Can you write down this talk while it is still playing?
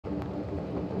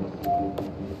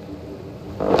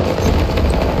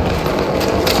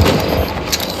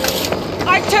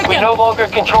no longer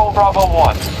control Bravo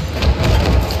 1.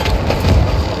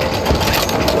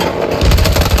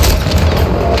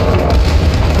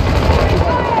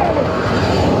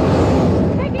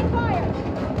 Taking fire!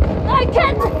 I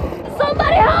can't!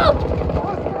 Somebody help!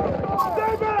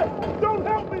 Stay back! Don't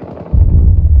help me!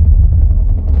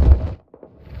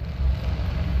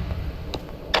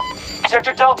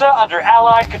 Sector Delta under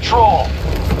Allied control.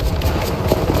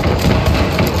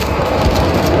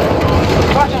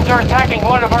 Russians are attacking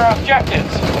one of our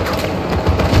objectives.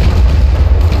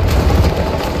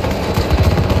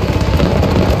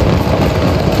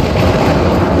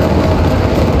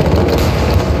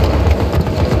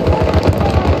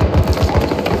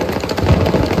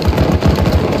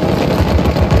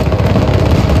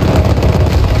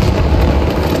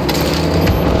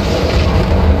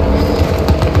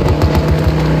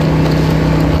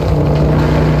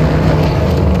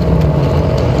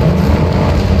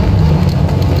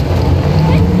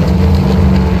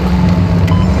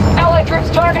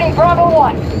 Targeting Bravo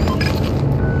 1.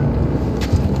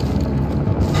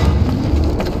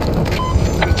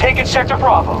 I'm taking Sector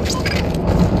Bravo.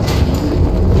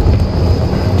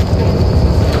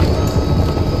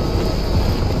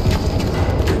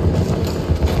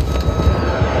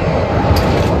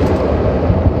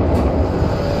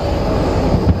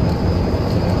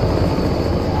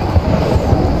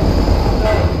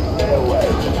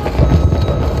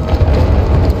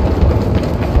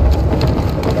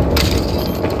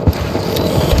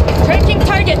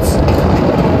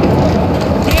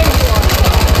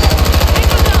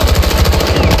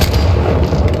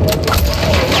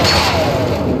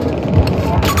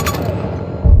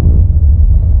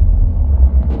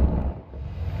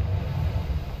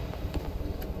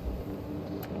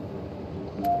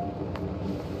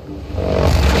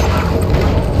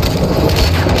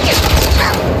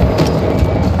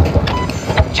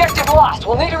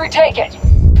 We'll need to retake it.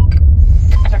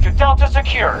 Sector Delta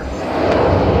secure.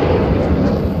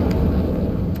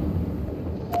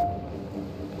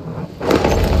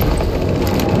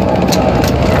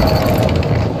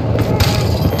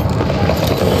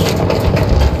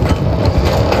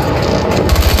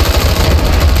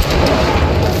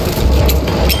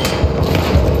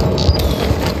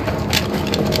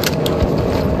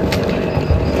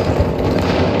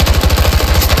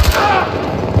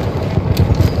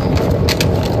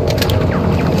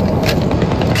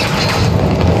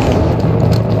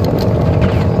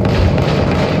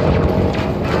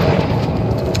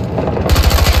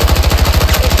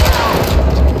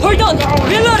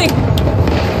 Reloading!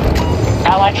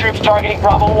 Allied troops targeting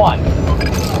Bravo 1.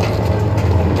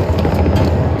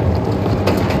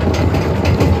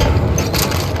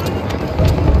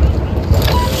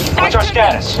 What's our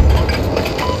status?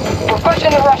 We're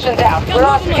pushing the Russians out. We're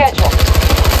on schedule.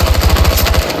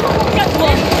 Got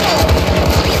one.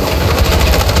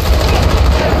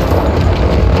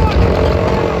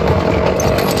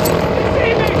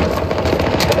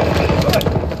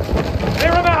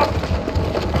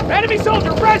 Enemy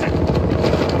soldier present!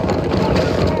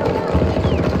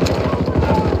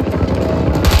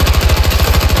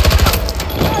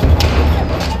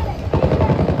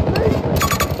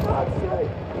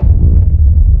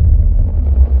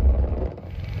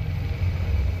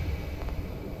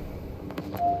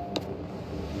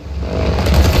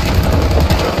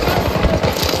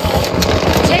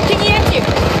 Taking EMP!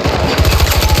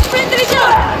 Friendly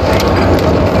shot!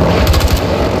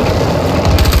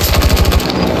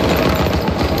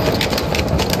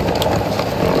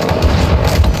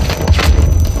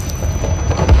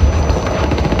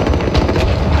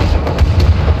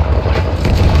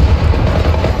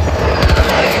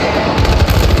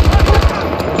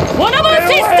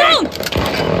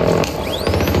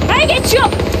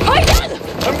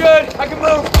 I'm good. I can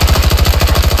move.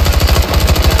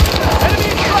 Enemy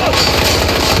in close.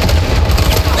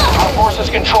 Our forces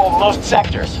control most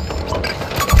sectors.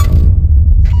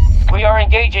 We are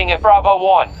engaging at Bravo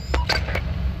 1.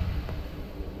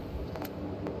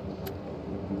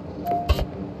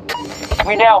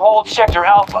 We now hold Sector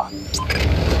Alpha.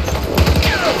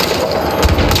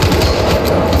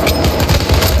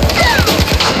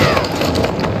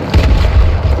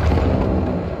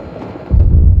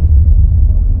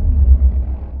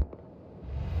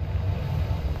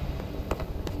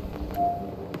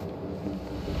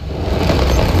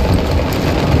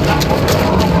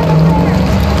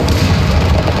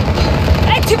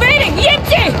 Activating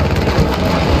EMP!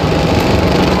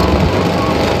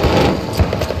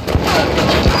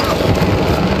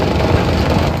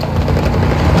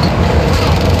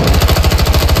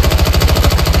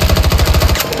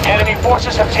 Enemy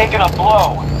forces have taken a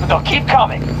blow, but they'll keep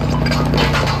coming.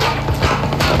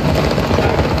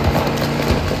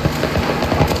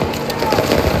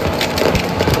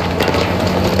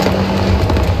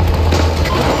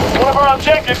 One of our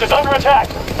objectives is under attack.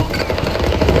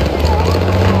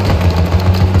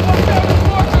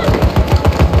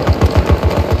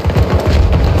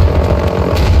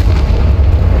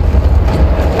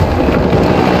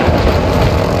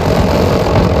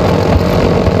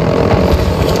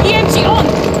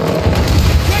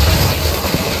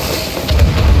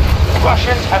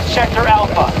 Russians have Sector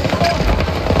Alpha.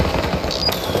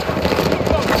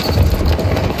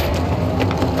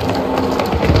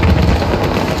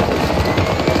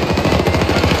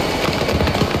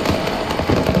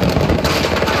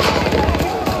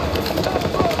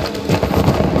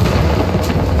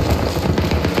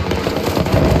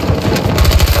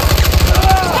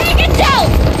 Take it down!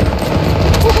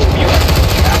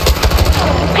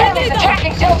 Enemies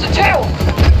attacking Delta 2!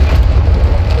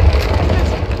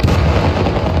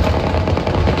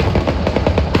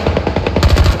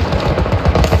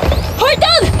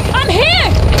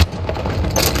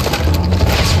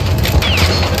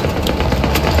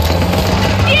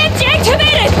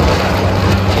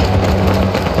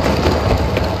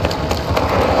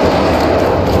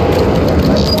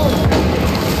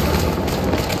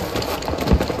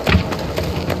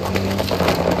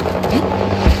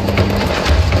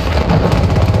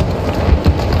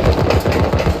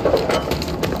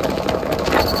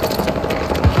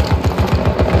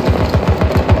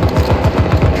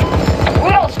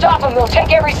 They'll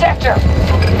take every sector.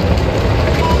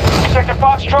 Sector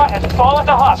Foxtrot has fallen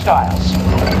to hostiles.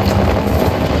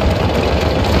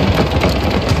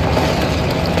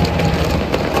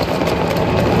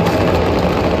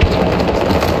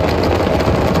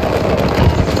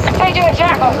 Staging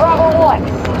attack on Bravo 1.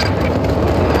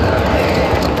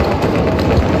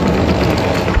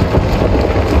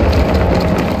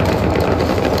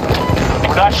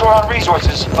 We're not short on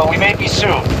resources, but we may be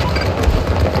soon.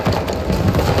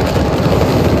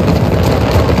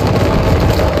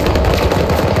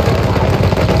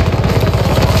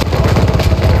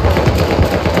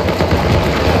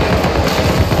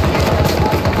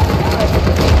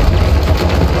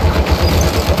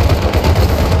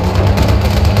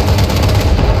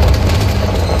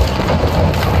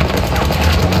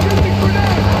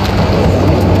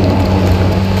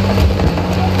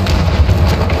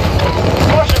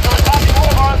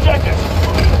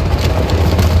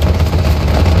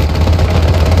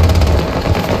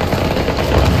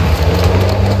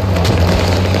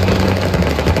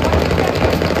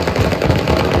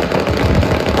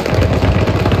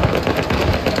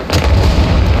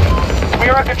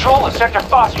 Control of Sector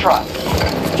Foxtrot.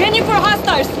 Scanning for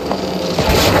hostiles.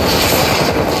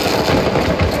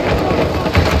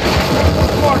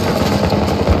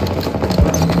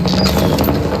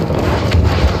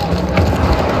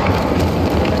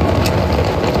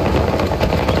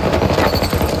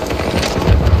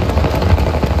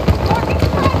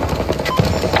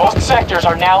 Most sectors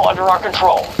are now under our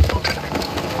control.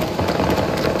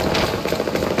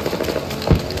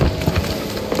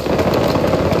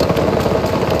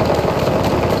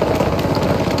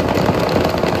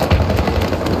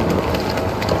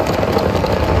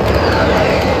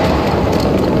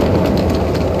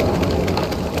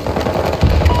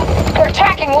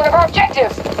 One of our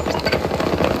objectives!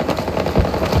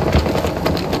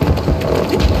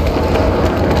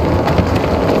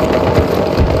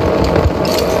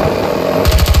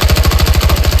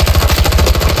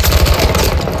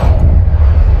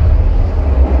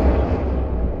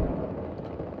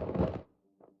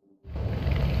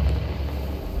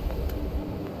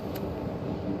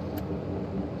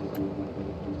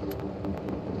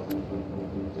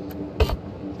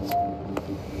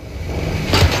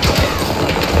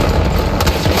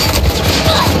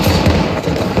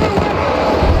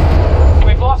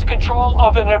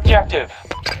 Of an objective.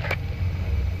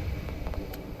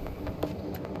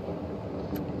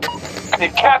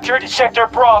 They've captured Sector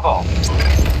Bravo.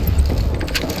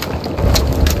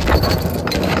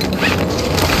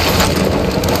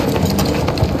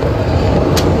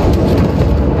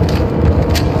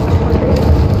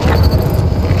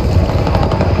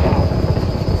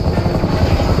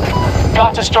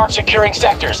 Got to start securing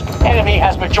sectors. Enemy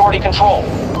has majority control.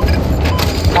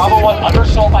 Bravo 1 under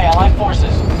assault by Allied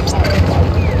forces.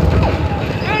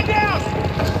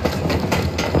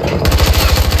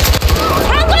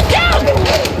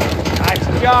 Nice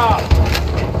job!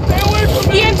 Stay away from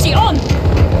me! EMC on!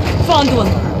 Found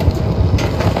one.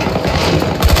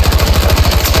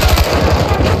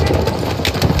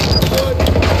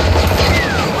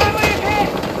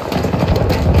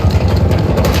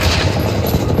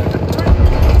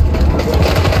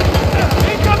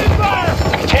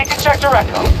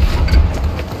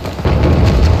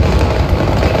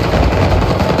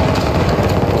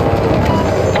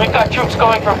 troops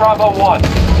going for Bravo 1.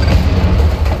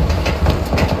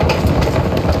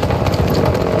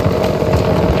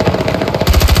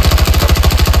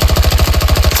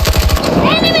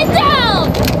 Enemy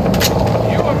down!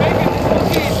 You are making this look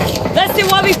easy. Let's see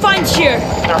what we find here.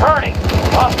 They're hurting.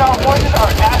 Hostile forces are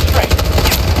at mass strength.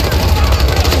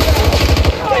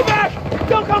 Stay back!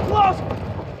 Don't come close!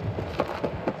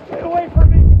 Stay away from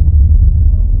me!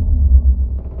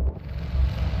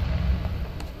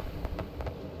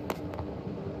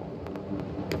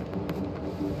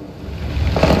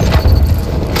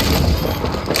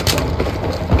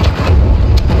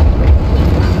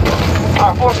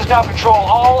 Our forces now control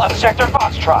all of Sector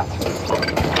Foxtrot.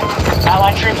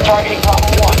 Allied troops targeting Bravo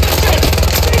 1.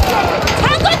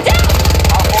 Tango down!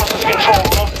 Our forces control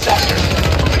both sectors.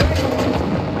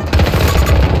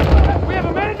 We have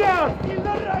a man down! He's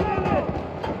not an identity!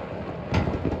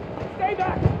 Stay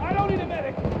back! I don't need a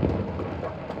medic!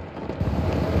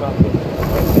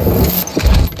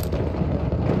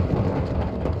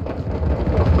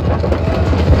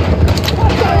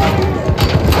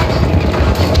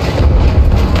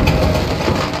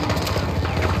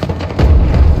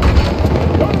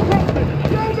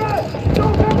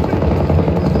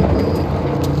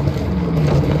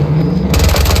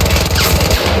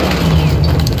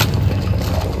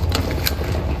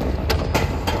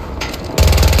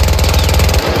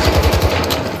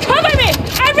 Cover me!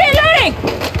 I'm reloading!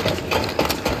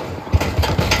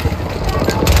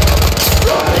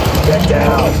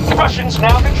 The Russians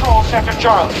now control Sector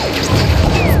Charlie.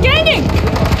 Scanning!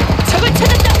 저걸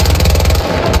찾았다!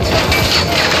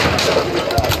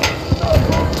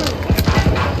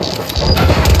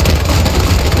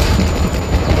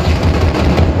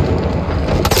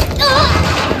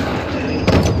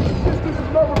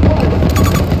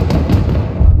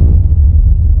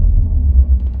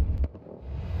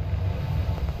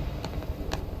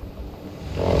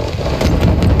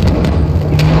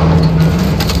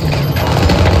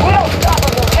 We don't stop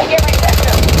them, we'll take every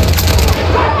sector.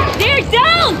 They're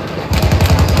down!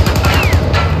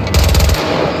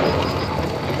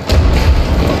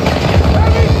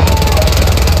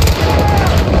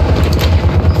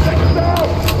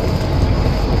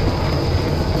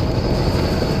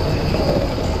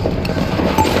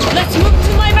 Let's move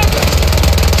to my right.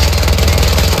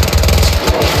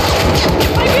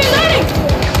 I'm reloading!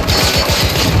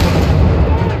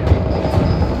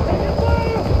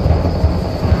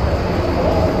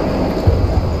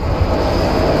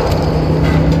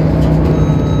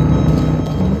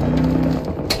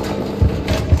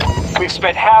 We've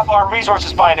spent half our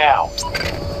resources by now.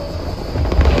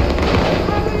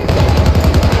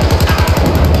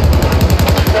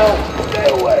 Stay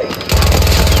away!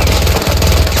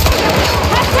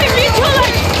 Halfway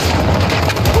neutralized!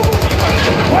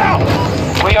 Wow!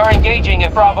 We are engaging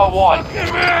at Bravo 1.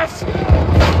 Get this!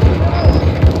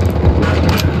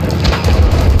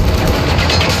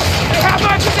 They have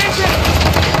my position!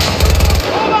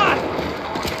 Hold on!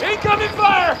 Incoming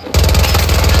fire!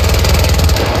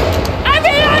 I'm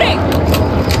reloading!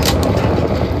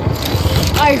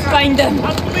 I find them.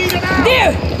 I'm bleeding out!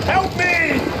 There! Help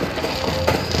me!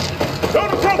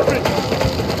 Don't approach me!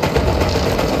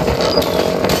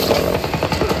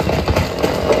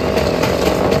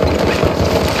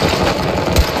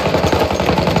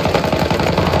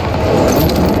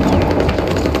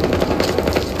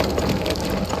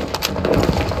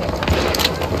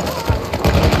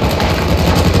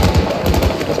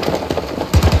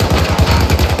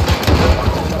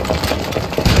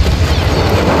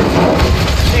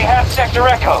 They have Sector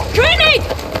Echo. Grenade!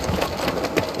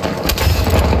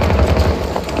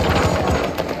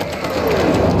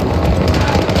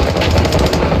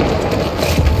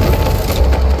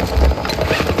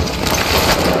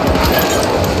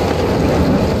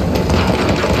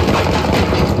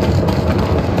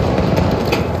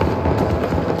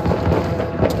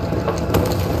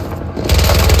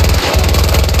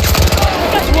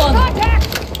 Got one!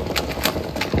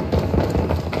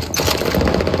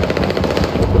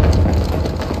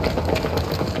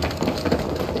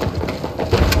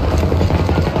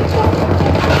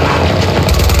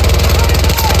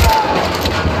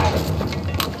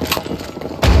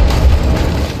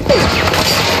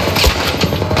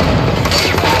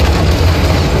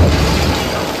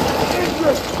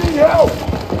 Need help!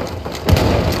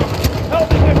 Help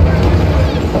me get back!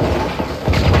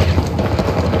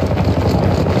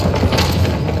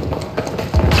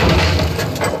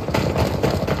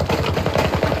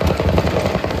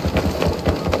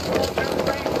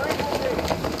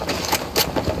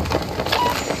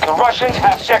 The Russians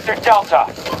have Sector Delta.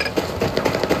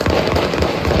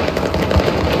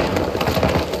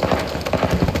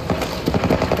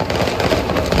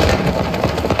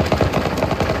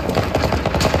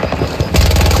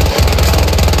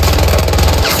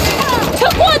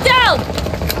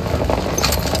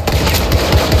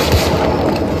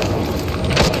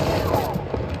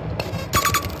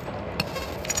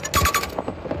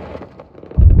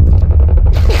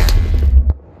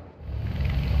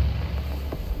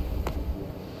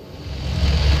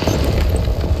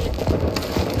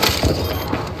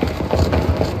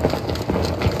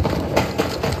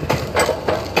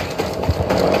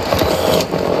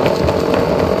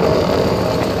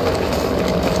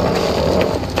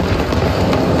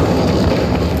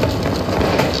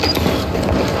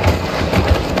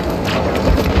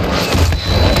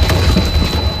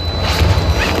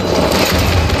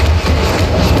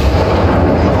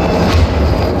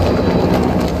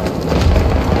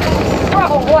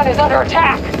 under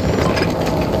attack.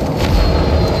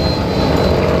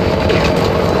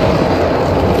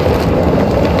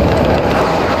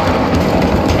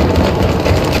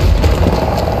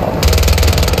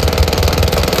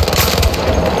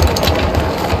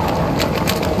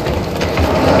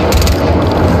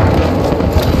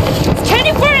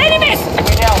 Scanning for enemies!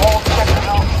 We now hold sector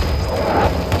Alpha.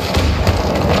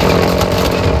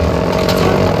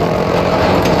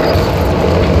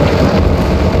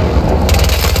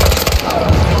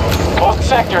 Both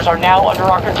sectors are now under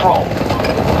our control.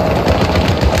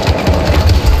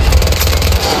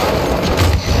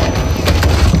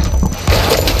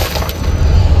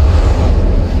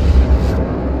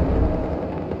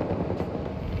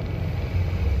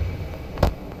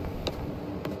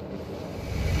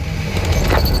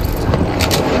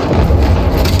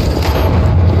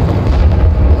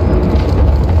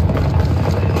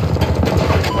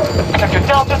 Sector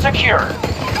Delta secure.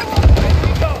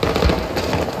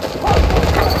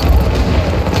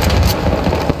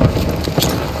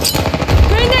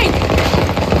 Grenade!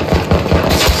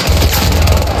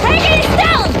 Target is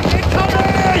down!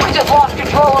 We just lost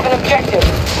control of an objective.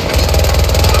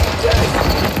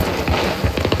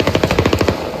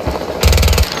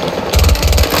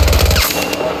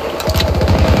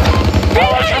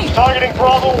 Grenade! Targeting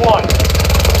Bravo 1.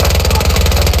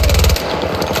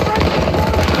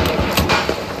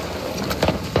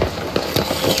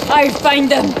 I'll find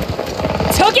them!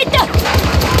 저기있다!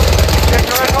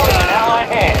 Sector Echo is in Allied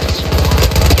hands.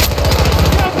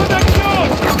 Now put back down!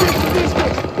 Distance!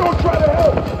 Don't try to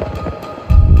help!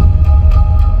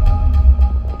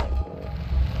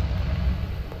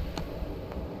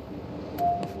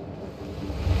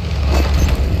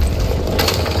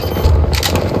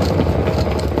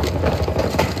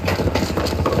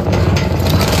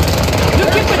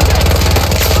 Looking for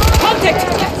threats! Contact!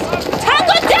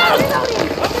 Tango down!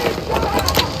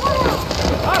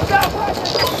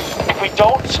 If we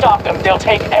don't stop them, they'll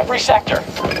take every sector.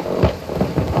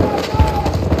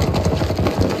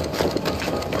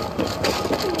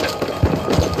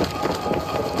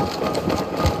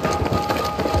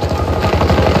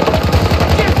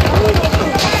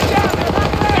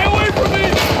 Stay away from me!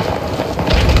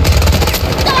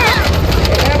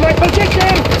 Have my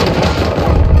position!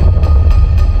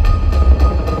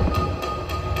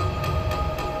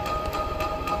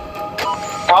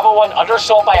 Bravo 1 under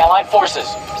assault by Allied forces.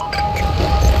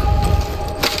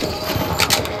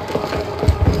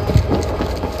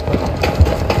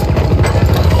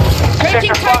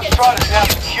 Breaking Sector target! Foxtrot is now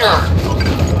secure.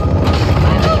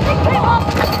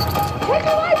 Take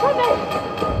away from me!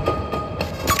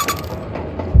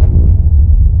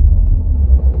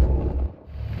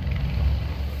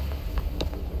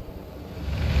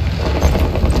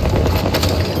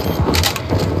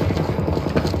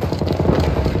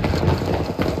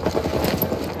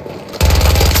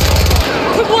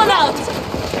 Took one out!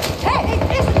 Hey,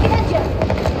 it's Nvidia!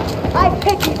 I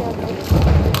pity them.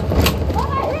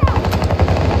 Over here!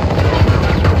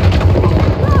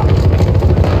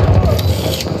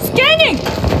 Scanning!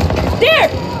 There!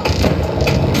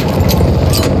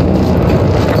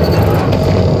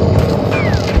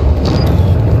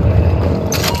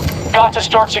 Got to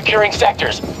start securing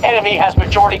sectors. Enemy has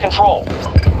majority control.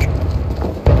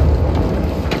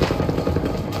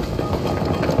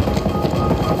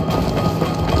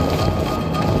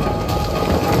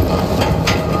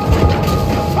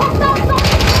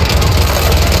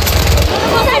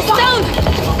 Focus down!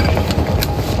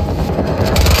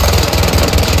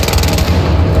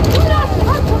 Do not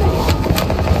touch me!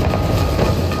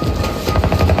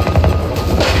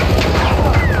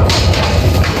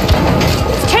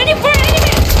 Scanning for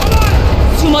enemies!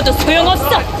 숨어도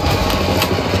소용없어!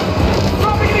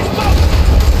 Dropping an explosive!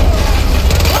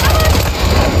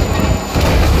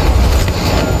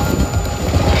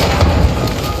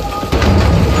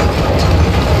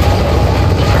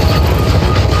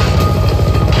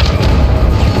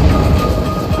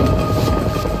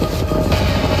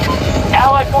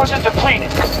 Allied forces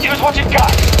depleted. Use what you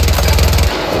got.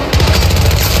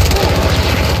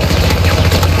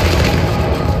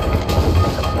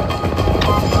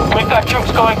 We've got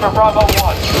troops going for Bravo 1.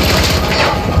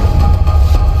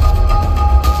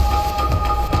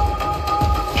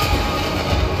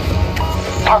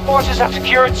 Our forces have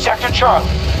secured Sector Charlie.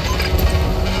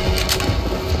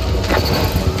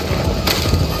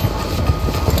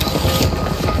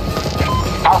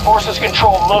 Our forces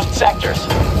control most sectors.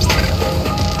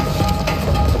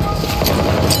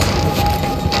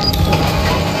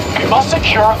 We must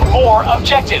secure more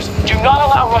objectives. Do not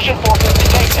allow Russian forces to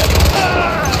take them.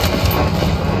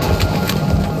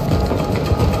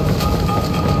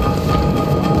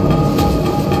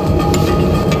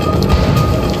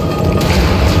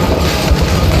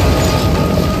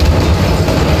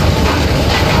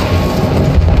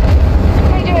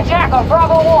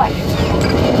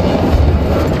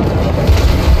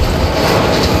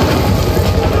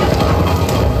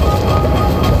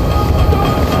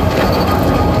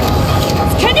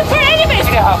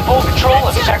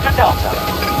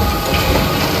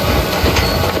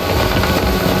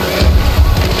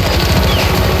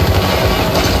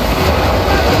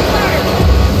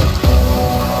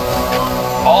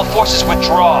 forces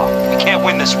withdraw. We can't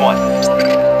win this one.